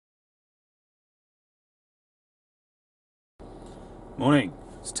Morning.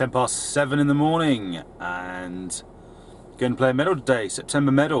 It's 7:10 in the morning and going to play a medal today,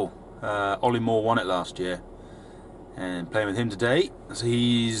 September medal. Ollie Moore won it last year and playing with him today. So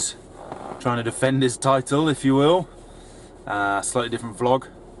he's trying to defend his title, if you will. Slightly different vlog,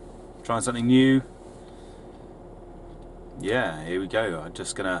 trying something new. Yeah, here we go. I'm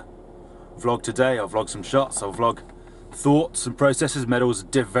just gonna vlog today. I'll vlog some shots, I'll vlog thoughts and processes. Medals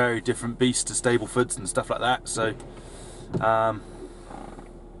are very different beasts to Stableford's and stuff like that. So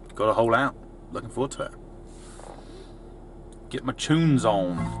got a hole out. Looking forward to it. Get my tunes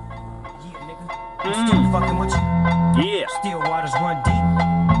on. Still fucking with you. Yeah. Still waters run deep.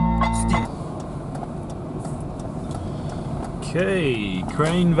 Okay,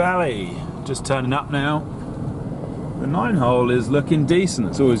 Crane Valley. Just turning up now. The 9-hole is looking decent.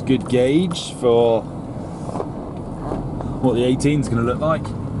 It's always good gauge for what the 18 is going to look like.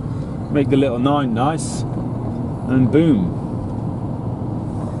 Make the little 9 nice, and boom.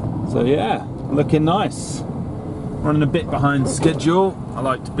 So yeah, looking nice. Running a bit behind schedule. I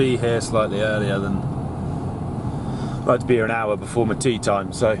like to be here slightly earlier than. I like to be here an hour before my tea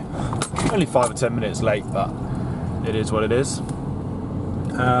time, so only 5 or 10 minutes late, but it is what it is.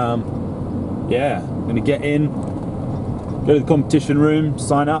 Yeah, I'm gonna get in, go to the competition room,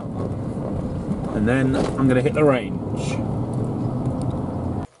 sign up, and then I'm gonna hit the range.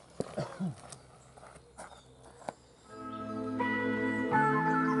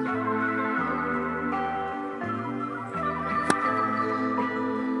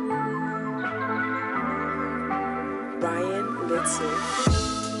 Ryan Litzel.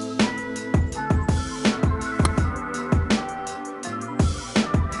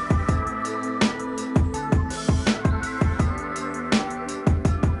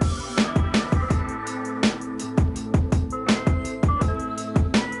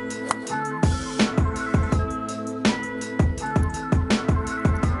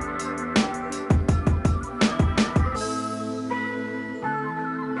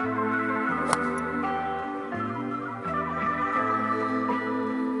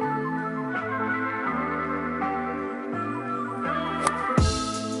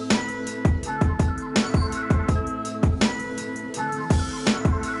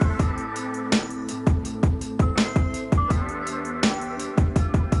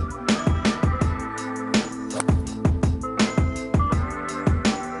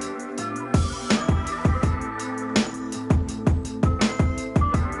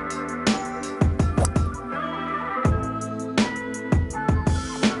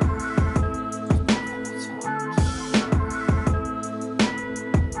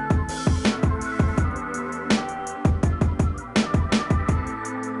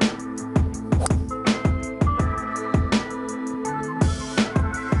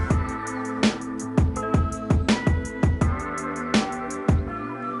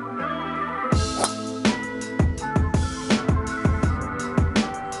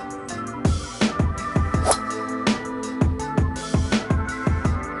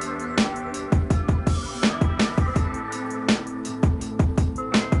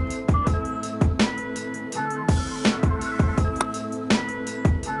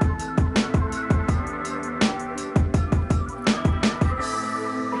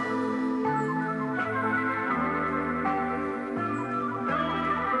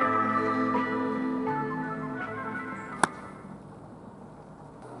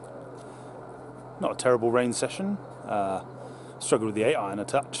 Not a terrible range session. Struggled with the 8-iron a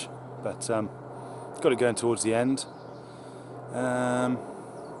touch, but got it going towards the end.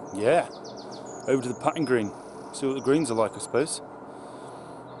 Yeah, over to the putting green. See what the greens are like, I suppose.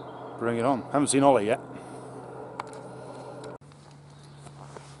 Bring it on. Haven't seen Ollie yet.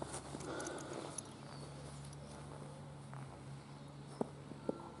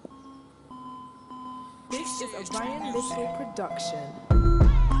 This is a Ryan Litzel production.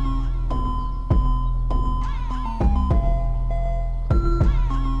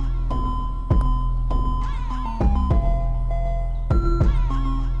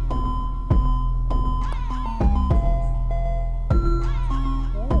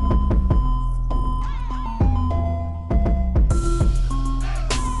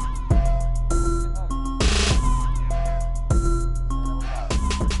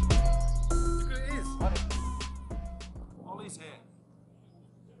 Ollie's here.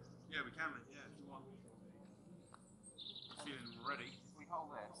 Yeah, we can, yeah, if you want. Feeling ready. If we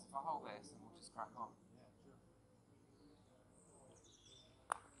hold this, if I hold this, and we'll just crack on.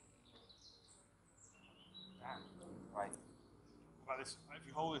 Damn. Right. How about this? If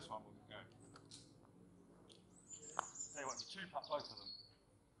you hold this one, we can go. Tell you what, you 2-putt both of them.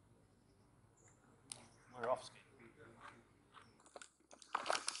 We're off ski.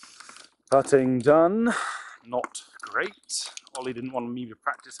 Putting done. Not great. Ollie didn't want me to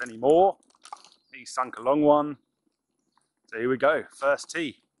practice anymore. He sunk a long one. So here we go. First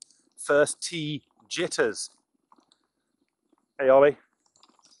tee. First tee jitters. Hey Ollie.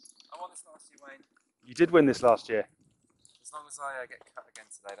 I won this last year, Wayne. You did win this last year. As long as I get cut again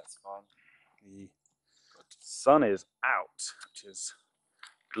today, that's fine. The sun is out, which is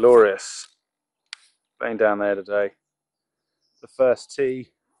glorious. Playing down there today. The first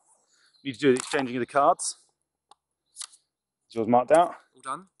tee. Need to do the exchanging of the cards. Is yours marked out? All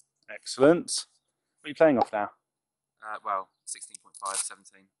done? Excellent. What are you playing off now? Well, 16.5,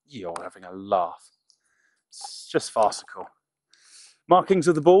 17. You're having a laugh. It's just farcical. Markings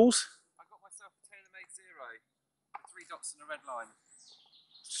of the balls. I got myself a tailor-made 0 with 3 dots and a red line.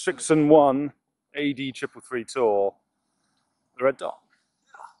 Strixon 1, AD 333 Tour, the red dot.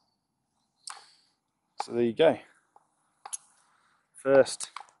 So there you go.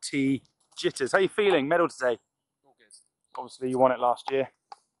 First tee jitters. How are you feeling? Medal today. All good. Obviously you won it last year.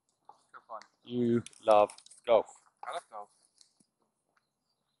 Feel fine. You love golf. I love golf.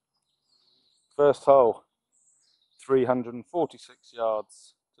 First hole, 346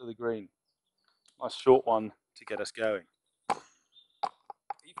 yards to the green. Nice short one to get us going. Are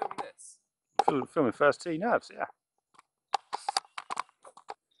you filming this? Filming first tee nerves, yeah.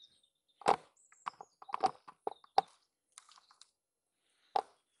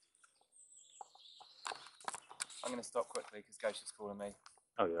 I'm going to stop quickly because Ghost is calling me.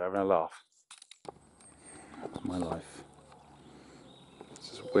 Oh, you're having a laugh. That's my life.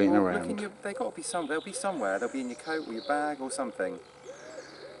 Just waiting Well, around. look in your, they've got to be some. They'll be somewhere. They'll be in your coat or your bag or something.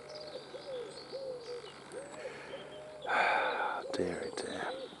 Dear, oh dear.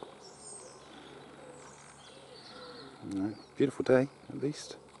 No, beautiful day, at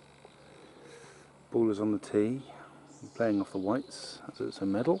least. Ball is on the tee. I'm playing off the whites, as it's a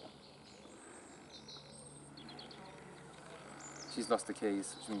medal. She's lost the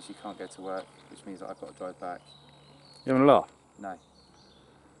keys, which means she can't go to work, which means that I've got to drive back. You having a laugh? No.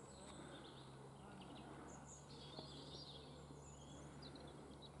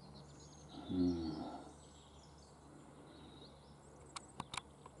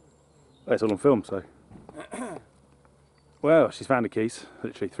 Oh, it's all on film, so. Well, she's found the keys,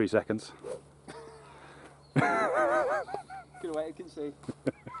 literally 3 seconds. Could have waited, couldn't she?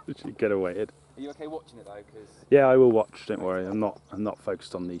 She get awaited. Are you okay watching it though? Because Yeah, I will watch. Don't worry. I'm not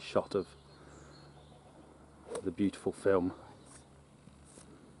focused on the shot of the beautiful film.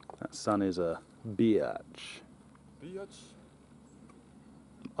 That sun is a biatch.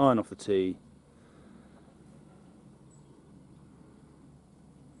 Iron off the tee.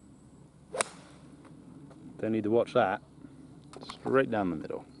 Don't need to watch that. Straight down the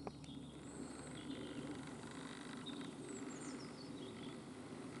middle.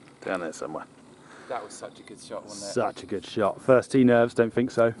 Down there somewhere. that was such a good shot, wasn't it? Such a good shot. First tee nerves, don't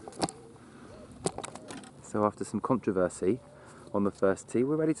think so. So after some controversy on the first tee,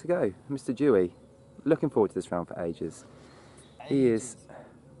 we're ready to go. Mr. Dewey, looking forward to this round for ages. He is.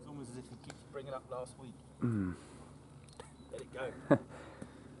 It's almost as if he keeps bringing it up last week. Let it go.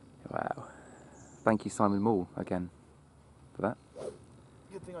 Wow. Thank you, Simon Moore, again, for that.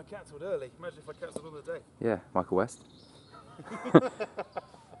 Good thing I cancelled early. Imagine if I cancelled on the day. Yeah, Michael West.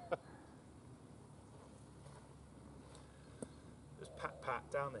 Just pat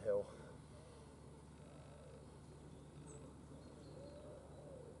down the hill.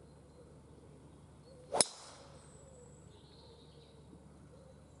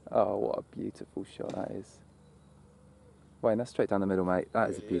 Oh, what a beautiful shot that is. Wayne, that's straight down the middle, mate. That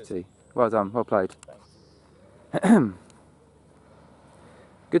is a beauty. Well done, well played.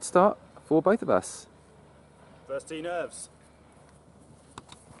 Good start for both of us. First tee nerves.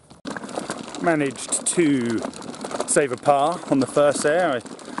 Managed to save a par on the first air. I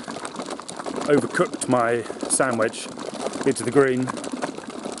overcooked my sandwich into the green.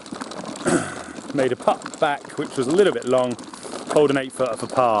 Made a putt back, which was a little bit long, hold an 8-footer for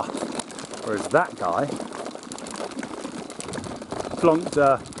par. Whereas that guy plonked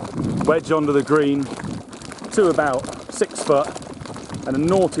a wedge onto the green to about 6 foot and a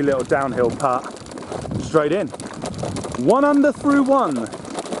naughty little downhill putt straight in. 1 under through 1.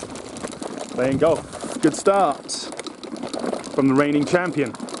 Playing golf. Good start from the reigning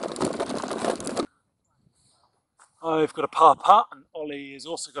champion. I've got a par putt and Ollie has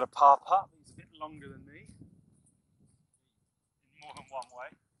also got a par putt. He's a bit longer than me in more than one way.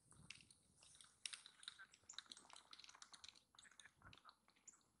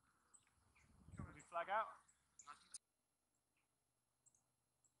 Can we flag out?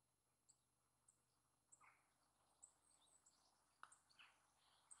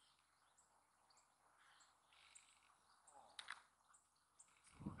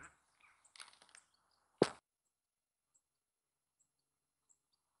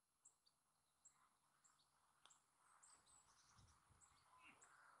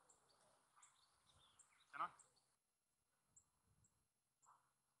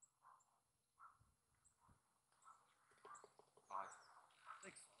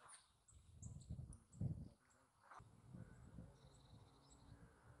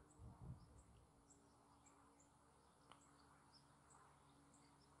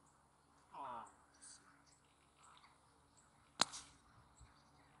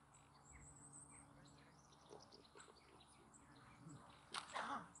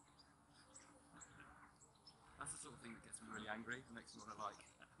 angry. It makes me want to like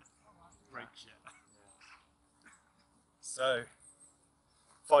break shit. So,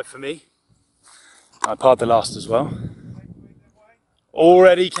 5 for me. I parred the last as well. All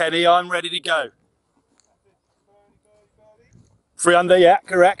ready, Kenny, I'm ready to go. 3 under, yeah,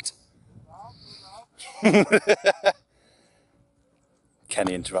 correct.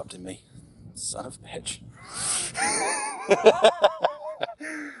 Kenny interrupted me. Son of a bitch.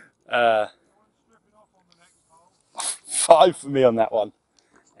 5 for me on that one.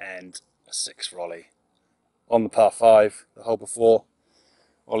 And a 6 for Ollie. On the par 5, the hole before.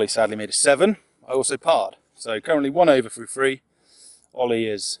 Ollie sadly made a 7. I also parred. So currently 1 over through 3. Ollie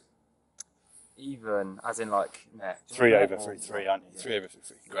is even, as in like net. 3 over through 3, aren't you? 3 over through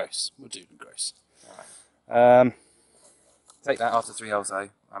 3. Gross. We'll do gross. Right. Take that after 3 holes though.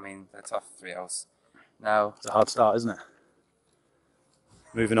 I mean, they're tough 3 holes. Now It's a hard start, isn't it?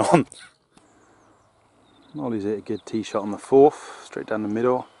 Moving on. Ollie's hit a good tee shot on the 4th, straight down the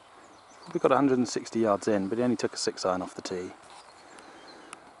middle. Probably got 160 yards in, but he only took a 6-iron off the tee.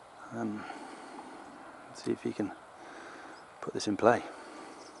 Let's see if he can put this in play.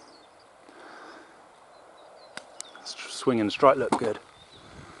 Swing and strike look good.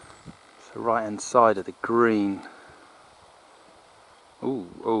 So right hand side of the green.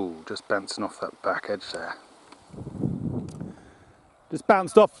 Ooh, just bouncing off that back edge there. Just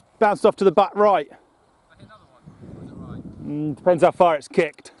bounced off to the back right. Depends how far it's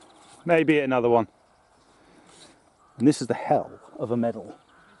kicked. Maybe another one. And this is the hell of a medal.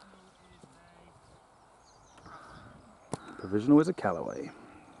 Provisional is a Callaway.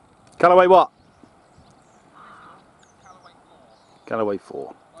 Callaway what? Callaway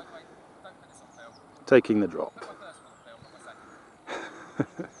 4. Taking the drop.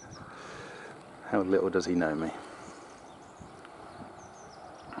 How little does he know me.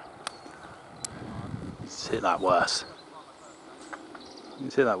 He's hit that worse.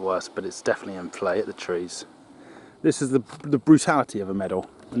 He's hit that worse, but it's definitely in play at the trees. This is the brutality of a medal,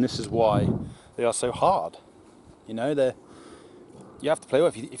 and this is why they are so hard. You know, you have to play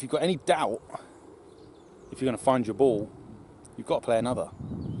well. If you've got any doubt, if you're going to find your ball, you've got to play another,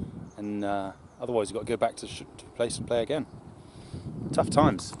 and otherwise you've got to go back to place and play again. Tough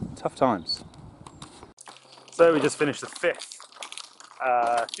times, tough times. So we just finished the 5th.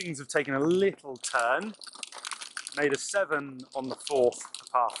 Things have taken a little turn. Made a 7 on the 4th,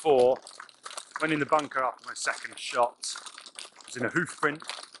 par 4. Went in the bunker after my 2nd shot. Was in a hoof print,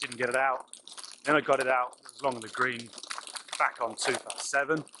 didn't get it out. Then I got it out, it was long on the green. Back on 2 par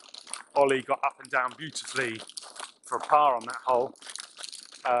 7. Ollie got up and down beautifully for a par on that hole.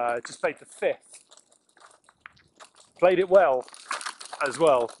 Just played the 5th. Played it well as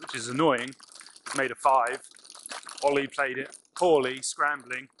well, which is annoying. He's made a 5. Ollie played it poorly,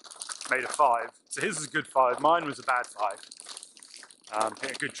 scrambling, made a 5. So his was a good 5, mine was a bad 5.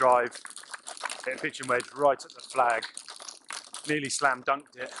 Hit a good drive, hit a pitching wedge right at the flag, nearly slam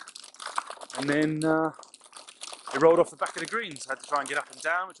dunked it, and then it rolled off the back of the greens. Had to try and get up and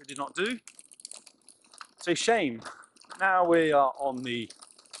down, which I did not do. So shame. Now we are on the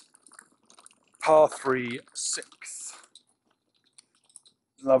par 3 6th.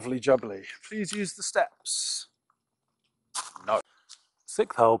 Lovely jubbly. Please use the steps. No.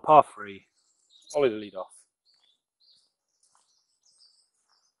 6th hole, par 3. Ollie to lead off.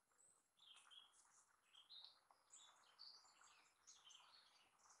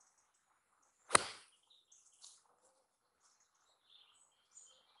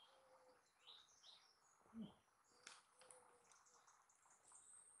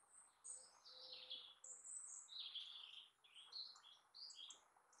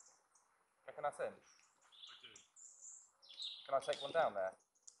 reckon that's in? I do. Can I take one down there?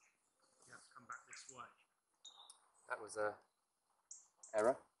 You have to come back this way. That was a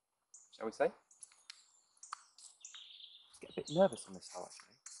error, shall we say? Get a bit nervous on this hole actually.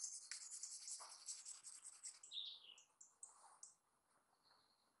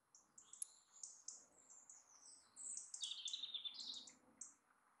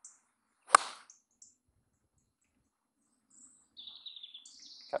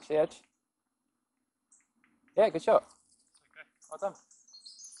 Catch the edge. Yeah, good shot. Okay. Well done.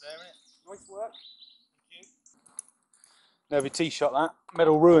 There it. Nice work. Thank you. Never tee shot that.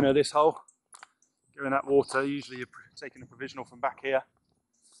 Medal ruiner this hole. Go in that water. Usually you're taking a provisional from back here.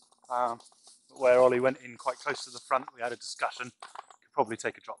 But where Ollie went in quite close to the front, we had a discussion. Could probably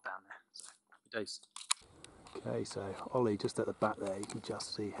take a drop down there. So, happy days. Okay, so Ollie just at the back there, you can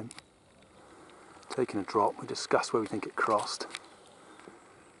just see him. Taking a drop. We discussed where we think it crossed.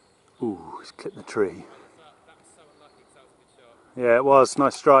 Ooh, he's clipped the tree. That was so unlucky because that was a good shot. Yeah, it was.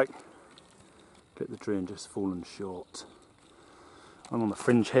 Nice strike. Clipped the tree and just fallen short. I'm on the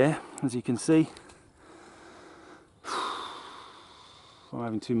fringe here, as you can see. I'm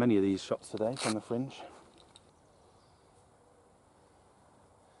having too many of these shots today from the fringe.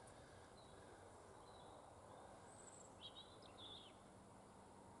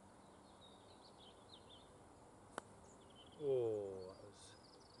 Oh, that was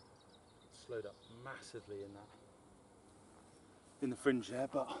slowed up massively in the fringe there,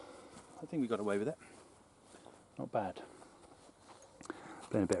 but I think we got away with it. Not bad.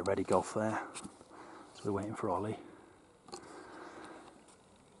 Playing a bit of ready golf there, so we're waiting for Ollie.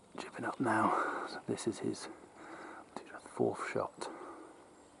 Chipping up now. So this is his 4th shot.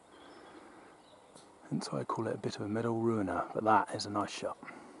 Hence why I call it a bit of a middle ruiner, but that is a nice shot.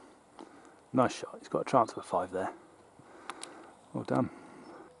 Nice shot. He's got a chance of a 5 there. Well done.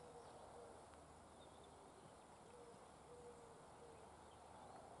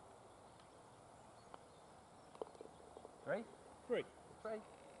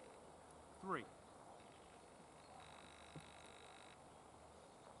 Three.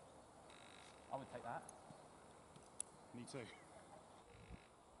 I would take that. Me too.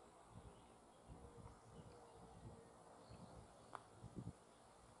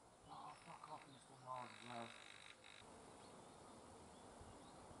 Oh, fuck off, Mr. Hard as well.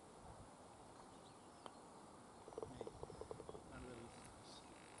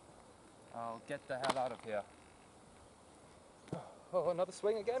 Oh, get the hell out of here. Oh, another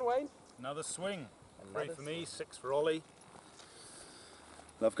swing again, Wayne? Another swing. Another 3 for me, 6 for Ollie.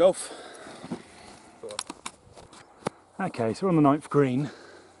 Love golf. Okay, so we're on the 9th green.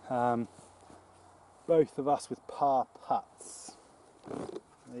 Both of us with par putts.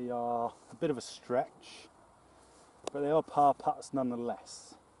 They are a bit of a stretch, but they are par putts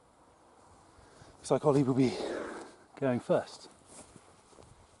nonetheless. Looks like Ollie will be going first.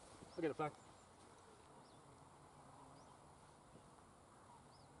 I'll get a flag.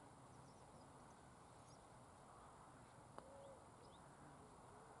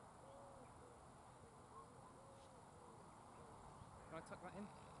 Can I tuck that in? Of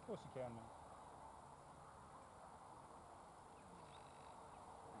course you can, mate.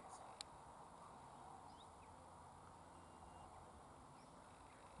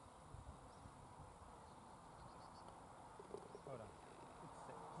 Well done.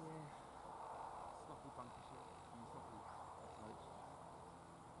 Yeah. Sloppy bunker shit. Sloppy approach.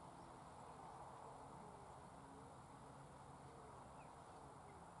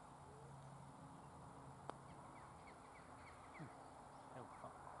 Oh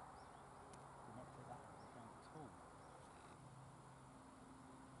fuck. Did not take that down at all.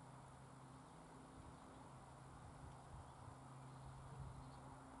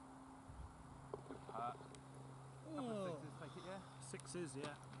 Couple of sixes, take it, yeah? 6s,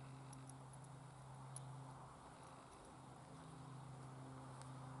 yeah.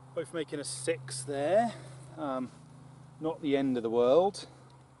 Both making a 6 there. Not the end of the world.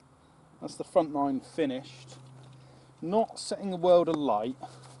 That's the front 9 finished. Not setting the world alight,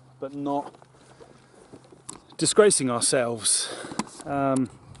 but not disgracing ourselves. Yeah,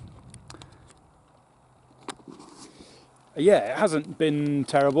 it hasn't been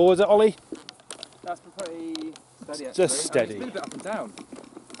terrible, is it, Ollie? That's been pretty steady, actually. Just steady. I mean, it's been a bit up and down.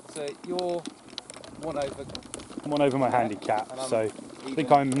 So you're 1 over. I'm 1 over my handicap, And I'm so I even.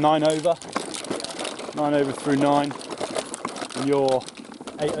 think I'm 9 over. 9 over through 9. And you're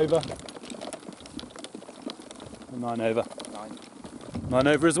 8 over. 9 over. 9. 9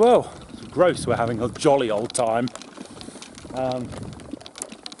 over as well. It's gross, we're having a jolly old time.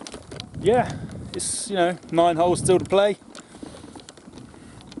 Yeah, it's, 9 holes still to play.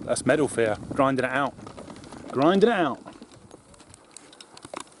 That's medal fear, grinding it out. Grinding it out.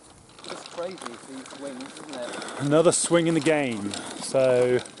 It's crazy, these wings, isn't it? Another swing in the game.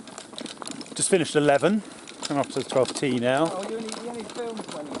 So, just finished 11. I'm up to the 12th tee now. Oh, you only filmed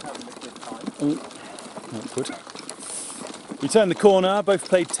when you're having a good time. That's good. We turned the corner, both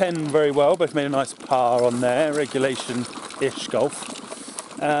played 10 very well, both made a nice par on there, regulation-ish golf.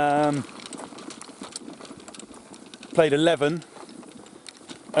 Played 11,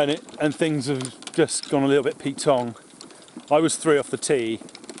 and things have just gone a little bit Pete-tong. I was 3 off the tee,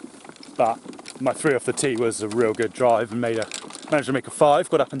 but my 3 off the tee was a real good drive and managed to make a 5,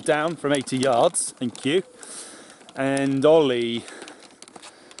 got up and down from 80 yards, thank you. And Ollie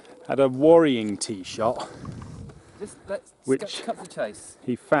had a worrying tee shot, Let's which cut to the chase.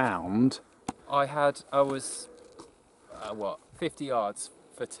 he found. I was 50 yards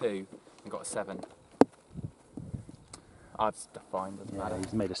for 2 and got a 7. That's fine, doesn't Yeah, matter.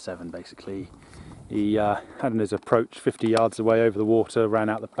 he's made a 7 basically. He had in his approach 50 yards away over the water, ran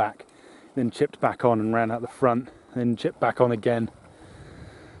out the back, then chipped back on and ran out the front, then chipped back on again,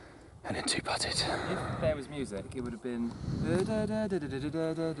 and then 2 putted. If there was music, it would have been.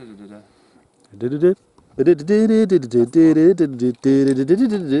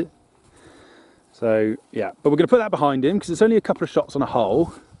 So yeah, but we're going to put that behind him because it's only a couple of shots on a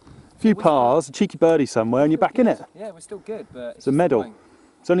hole, a few pars, a cheeky birdie somewhere, and you're back in it. Yeah, we're still good, but It's a medal.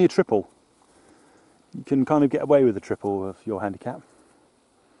 It's only a triple. You can kind of get away with a triple of your handicap.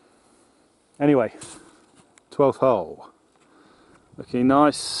 Anyway, 12th hole. Looking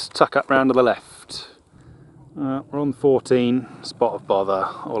nice, tuck up round to the left. We're on 14, spot of bother.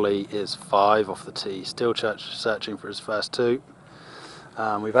 Ollie is 5 off the tee, still searching for his first 2.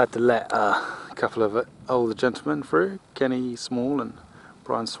 We've had to let a couple of older gentlemen through, Kenny Small and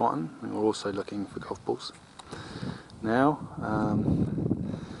Brian Swatton, and we're also looking for golf balls. Now,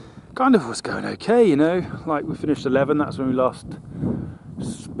 kind of was going okay, you know, like we finished 11, that's when we last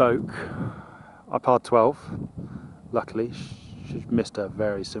spoke. I parred 12, luckily. She missed a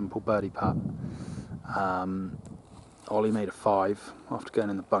very simple birdie putt. Ollie made a 5 after going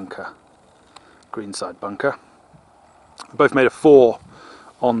in the bunker, greenside bunker. We both made a 4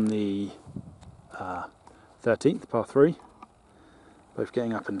 on the 13th, par 3. Both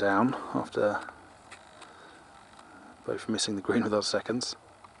getting up and down after both missing the green without seconds.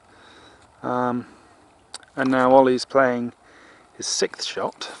 And now Ollie's playing his 6th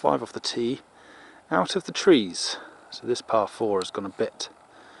shot, 5 off the tee, out of the trees. So this par 4 has gone a bit,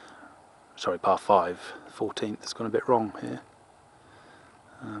 sorry, par 5, 14th has gone a bit wrong here.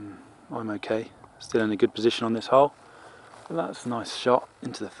 I'm okay, still in a good position on this hole. But that's a nice shot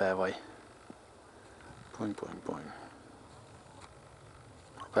into the fairway. Boing, boing, boing.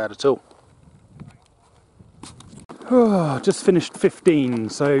 Not bad at all. Oh, just finished 15,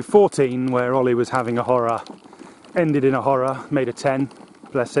 so 14 where Ollie was having a horror, ended in a horror, made a 10,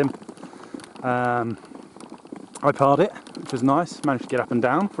 bless him. I parred it, which was nice, managed to get up and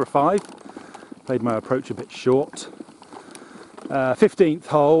down for a 5, played my approach a bit short. 15th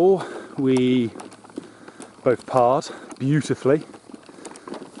hole, we both parred beautifully.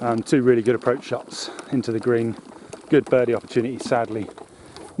 2 really good approach shots into the green, good birdie opportunity, sadly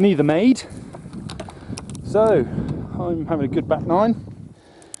neither made. So, I'm having a good back 9.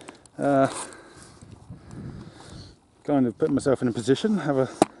 Kind of putting myself in a position to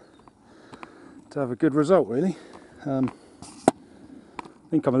have a good result, really. I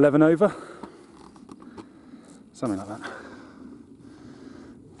think I'm 11 over, something like that.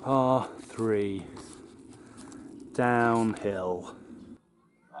 Par 3, downhill.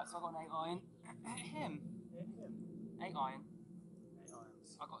 Right, so I got an 8 iron. Him. 8 iron. 8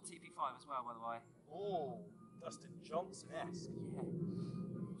 irons. I got TP5 as well, by the way. Oh, Dustin Johnson-esque. Yeah.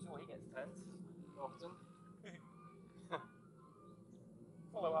 Sure, he gets 10s often.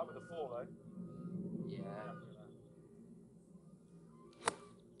 Follow up with a 4 though. Yeah.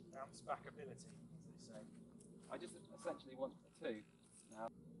 Bounce back ability, as they say. I just essentially want a 2 now.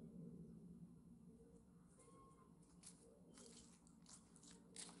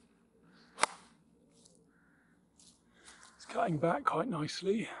 It's cutting back quite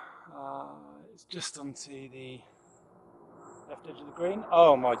nicely. It's just onto the left edge of the green.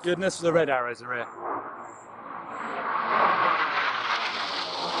 Oh my goodness, the red arrows are here.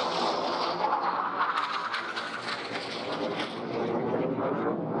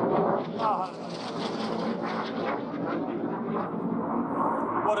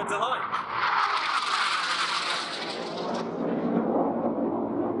 What a delight!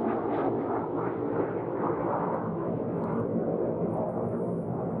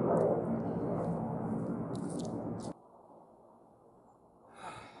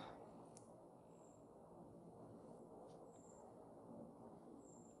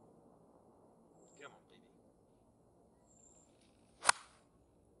 Come on, baby.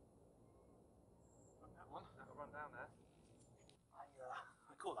 That one, that'll run down there.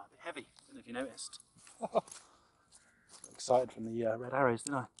 I caught that a bit heavy, I don't know if you noticed. Excited from the red arrows,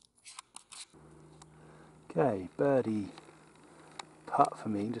 didn't I? Okay, birdie putt for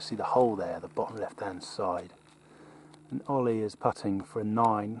me. Just see the hole there, the bottom left hand side. And Ollie is putting for a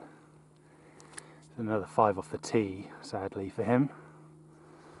 9. Another 5 off the tee, sadly for him.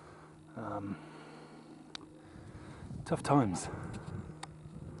 Tough times.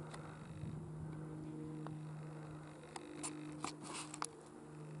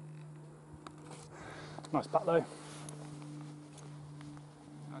 Nice putt though.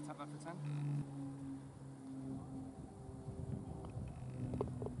 I'll tap that for 10.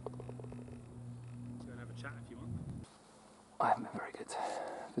 Go and have a chat if you want. I haven't been very good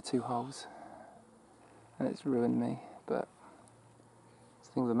for 2 holes, and it's ruined me, but it's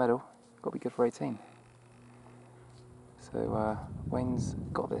the thing with a medal, got to be good for 18. So Wayne's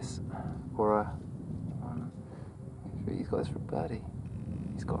got this for he's got this for a birdie.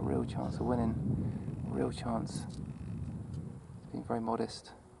 He's got a real chance of winning. Real chance. Being very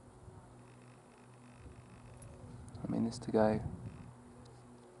modest. I mean this to go,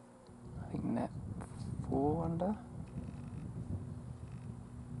 I think net 4 under.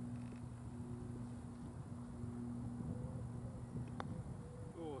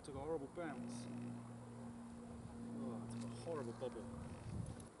 Oh, it took a horrible bounce. Oh, it took a horrible bubble.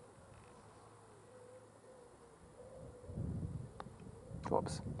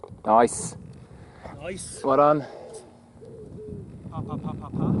 Drops. Nice. Nice. Well done. Pa, pa, pa, pa,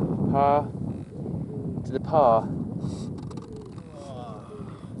 pa. Par. To the par.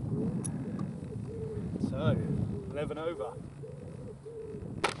 So, 11 over.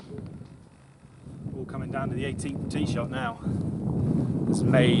 All coming down to the 18th tee shot now. It's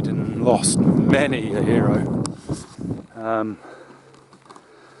made and lost many a hero.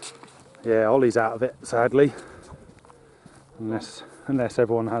 Yeah, Ollie's out of it, sadly. Unless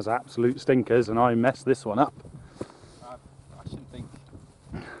everyone has absolute stinkers and I mess this one up. I shouldn't think.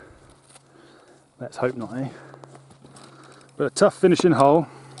 Let's hope not, eh? But a tough finishing hole,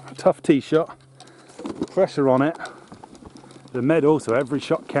 a tough tee shot, pressure on it. The medal, so every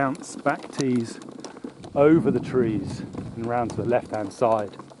shot counts, back tees, over the trees and round to the left hand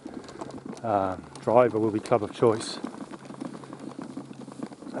side. Driver will be club of choice.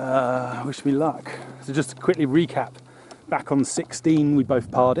 Wish me luck. So just to quickly recap, back on 16 we both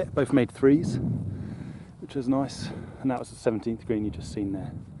parred it, both made threes, which was nice, and that was the 17th green you just seen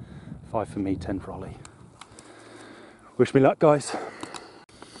there. 5 for me, 10 for Ollie. Wish me luck, guys.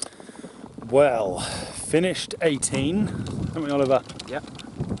 Well, finished 18, haven't we, Oliver? Yep.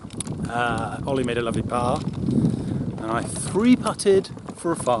 Ollie made a lovely par, and I 3-putted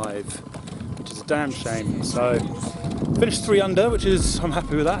for a 5, which is a damn shame. So finished 3 under, which is, I'm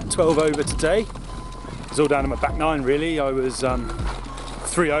happy with that. 12 over today. It's all down to my back 9 really. I was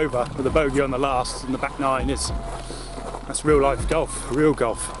 3 over with a bogey on the last, and the back 9 that's real life golf, real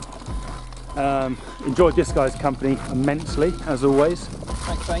golf. Enjoyed this guy's company immensely, as always.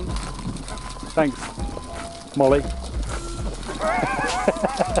 Thanks, Wayne. Thanks, Molly.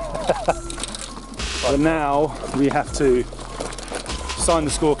 But now we have to sign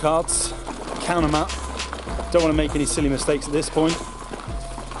the scorecards, count them up. Don't want to make any silly mistakes at this point,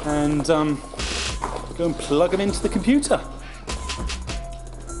 and go and plug them into the computer.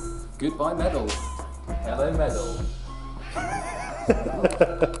 Goodbye medal. Hello medal.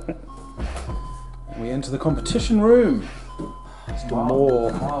 We enter the competition room. Still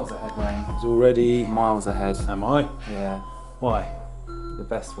more. Miles ahead, Wayne. Is already. Miles ahead. Am I? Yeah. Why? The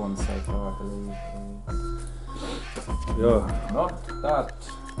best one so far, I believe. Yeah. Not that.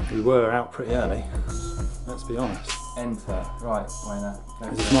 We were out pretty early. Let's be honest. Enter. Right, Wayne.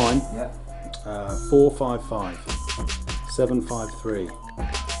 Is this mine? Yeah. 455, 753,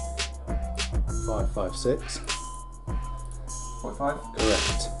 556. 45?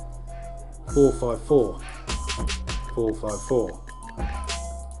 Correct. 454, 454,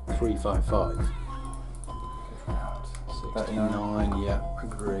 355. 69, yeah,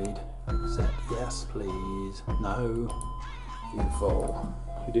 agreed. Set, yes, please. No. Beautiful.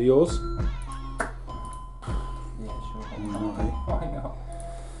 You do yours? Yeah, sure. Alright. Why not?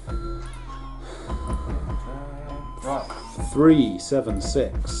 Right.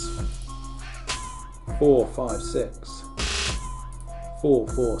 376, 456,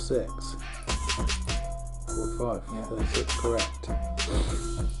 446, 45, Yeah. 36, correct.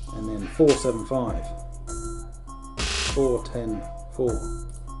 And then 475, 410, 4,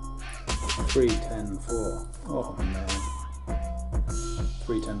 310, 4. Oh man.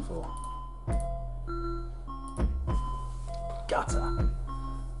 310, 4. Gutter.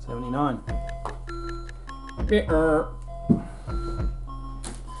 79.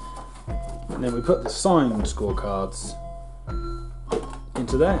 And then we put the signed scorecards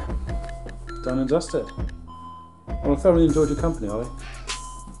into there. Done and dusted. Well, I thoroughly enjoyed your company, Ollie.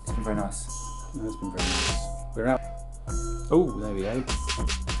 It's been very nice. No, it's been very nice. We're out. Oh, there we go.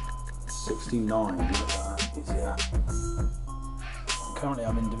 69. Look at that. Easier. Currently,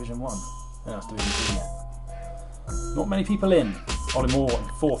 I'm in Division 1. No, that's Division 2 yet. Not many people in. Ollie Moore in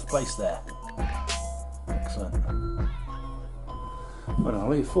 4th place there. Excellent. Well, I'll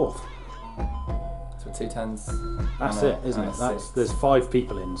leave 4th. So 2 10s. That's it, isn't it? There's 5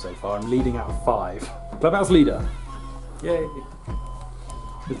 people in so far. I'm leading out of 5. Clubhouse leader. Yay.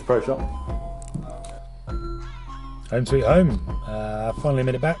 With the pro shop. Home sweet home. Finally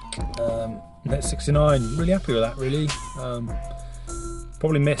made it back. Net 69. Really happy with that, really.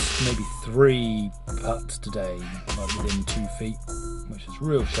 Probably missed maybe 3 putts today, like within 2 feet, which is a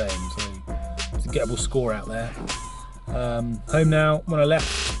real shame. So it's a gettable score out there. Home now. When I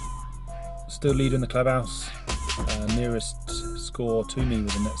left, still leading the clubhouse. Nearest score to me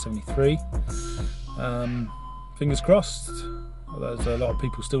was a net 73. Fingers crossed. There's a lot of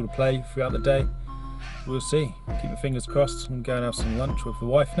people still to play throughout the day. We'll see. Keep my fingers crossed. I'm going to have some lunch with the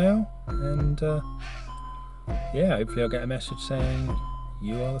wife now, and yeah, hopefully I'll get a message saying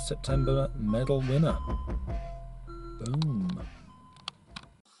you are the September medal winner. Boom.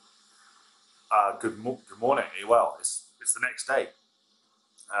 Good morning. Well, it's the next day.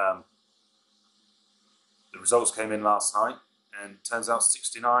 The results came in last night, and turns out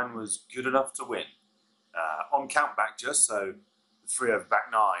 69 was good enough to win. On count back just, so the 3 over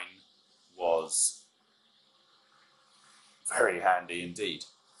back 9 was very handy indeed.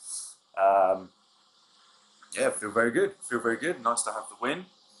 Yeah, feel very good. Feel very good. Nice to have the win.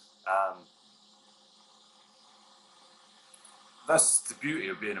 That's the beauty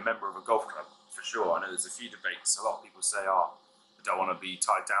of being a member of a golf club, for sure. I know there's a few debates. A lot of people say, oh, I don't want to be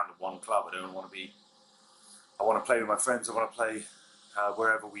tied down to one club. I want to play with my friends. I want to play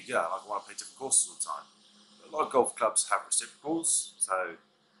wherever we go. I want to play different courses all the time. But a lot of golf clubs have reciprocals, so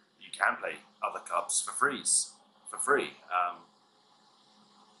you can play other clubs for free.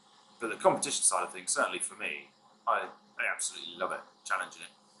 But the competition side of things, certainly for me, I absolutely love it, challenging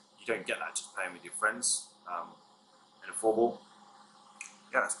it. You don't get that just playing with your friends in a 4-ball.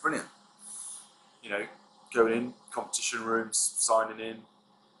 Yeah, that's brilliant. You know, going in, competition rooms, signing in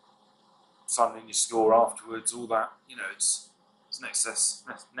your score afterwards, all that. You know, it's next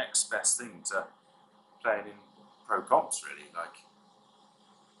best thing to playing in pro comps, really. Like,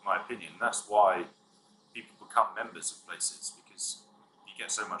 in my opinion, that's why people become members of places, because you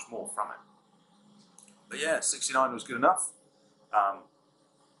get so much more from it. But yeah, 69 was good enough.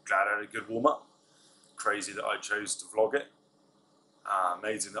 Glad I had a good warm up. Crazy that I chose to vlog it.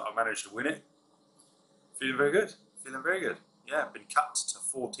 Amazing that I managed to win it. Feeling very good. Feeling very good. Yeah, been cut to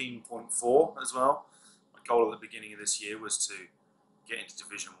 14.4 as well. My goal at the beginning of this year was to get into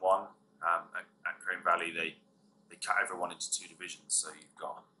Division 1. At Crane Valley, they cut everyone into 2 divisions. So you've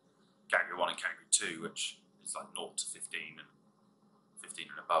got Category 1 and Category 2, which is like 0 to 15 and 15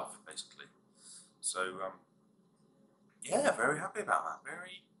 and above, basically. So, yeah, very happy about that.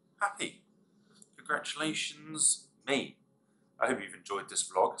 Very happy. Congratulations, me. I hope you've enjoyed this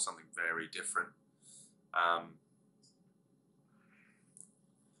vlog. Something very different.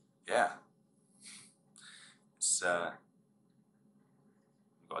 Yeah. It's I've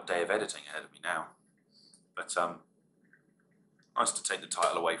got a day of editing ahead of me now. But nice to take the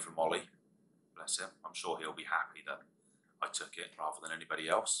title away from Ollie. Bless him. I'm sure he'll be happy that I took it rather than anybody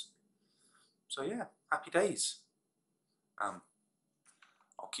else. So yeah, happy days. I'll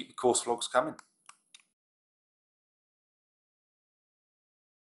keep the course vlogs coming.